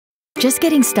Just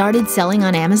getting started selling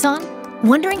on Amazon?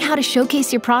 Wondering how to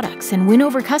showcase your products and win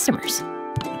over customers?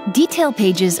 Detail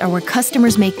pages are where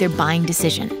customers make their buying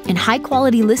decision, and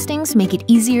high-quality listings make it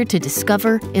easier to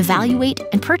discover, evaluate,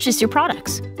 and purchase your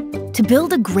products. To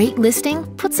build a great listing,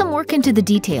 put some work into the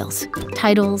details.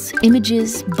 Titles,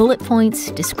 images, bullet points,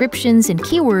 descriptions, and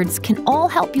keywords can all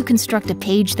help you construct a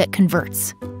page that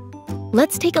converts.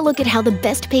 Let's take a look at how the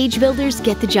best page builders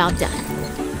get the job done.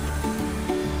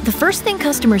 The first thing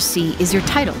customers see is your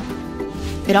title.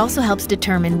 It also helps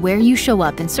determine where you show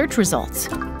up in search results.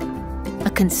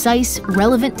 A concise,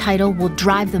 relevant title will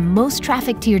drive the most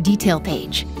traffic to your detail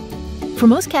page. For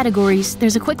most categories,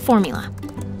 there's a quick formula.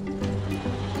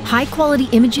 High-quality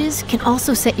images can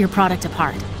also set your product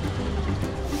apart.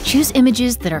 Choose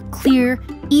images that are clear,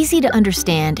 easy to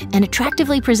understand, and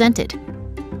attractively presented.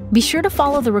 Be sure to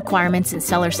follow the requirements in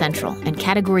Seller Central and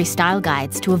category style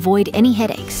guides to avoid any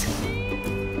headaches.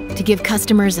 To give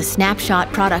customers a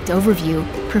snapshot product overview,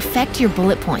 perfect your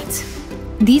bullet points.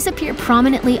 These appear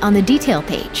prominently on the detail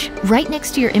page, right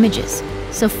next to your images,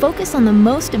 so focus on the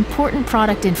most important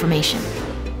product information.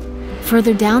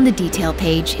 Further down the detail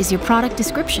page is your product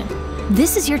description.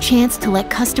 This is your chance to let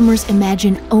customers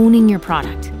imagine owning your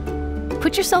product.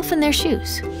 Put yourself in their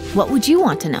shoes. What would you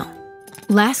want to know?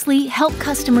 Lastly, help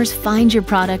customers find your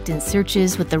product in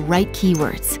searches with the right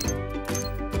keywords.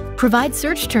 Provide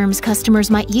search terms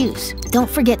customers might use. Don't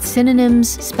forget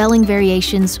synonyms, spelling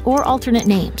variations, or alternate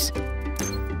names.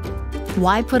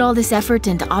 Why put all this effort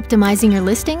into optimizing your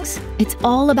listings? It's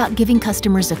all about giving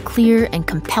customers a clear and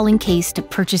compelling case to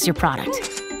purchase your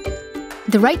product.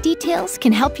 The right details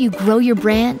can help you grow your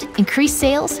brand, increase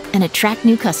sales, and attract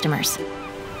new customers.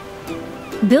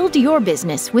 Build your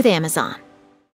business with Amazon.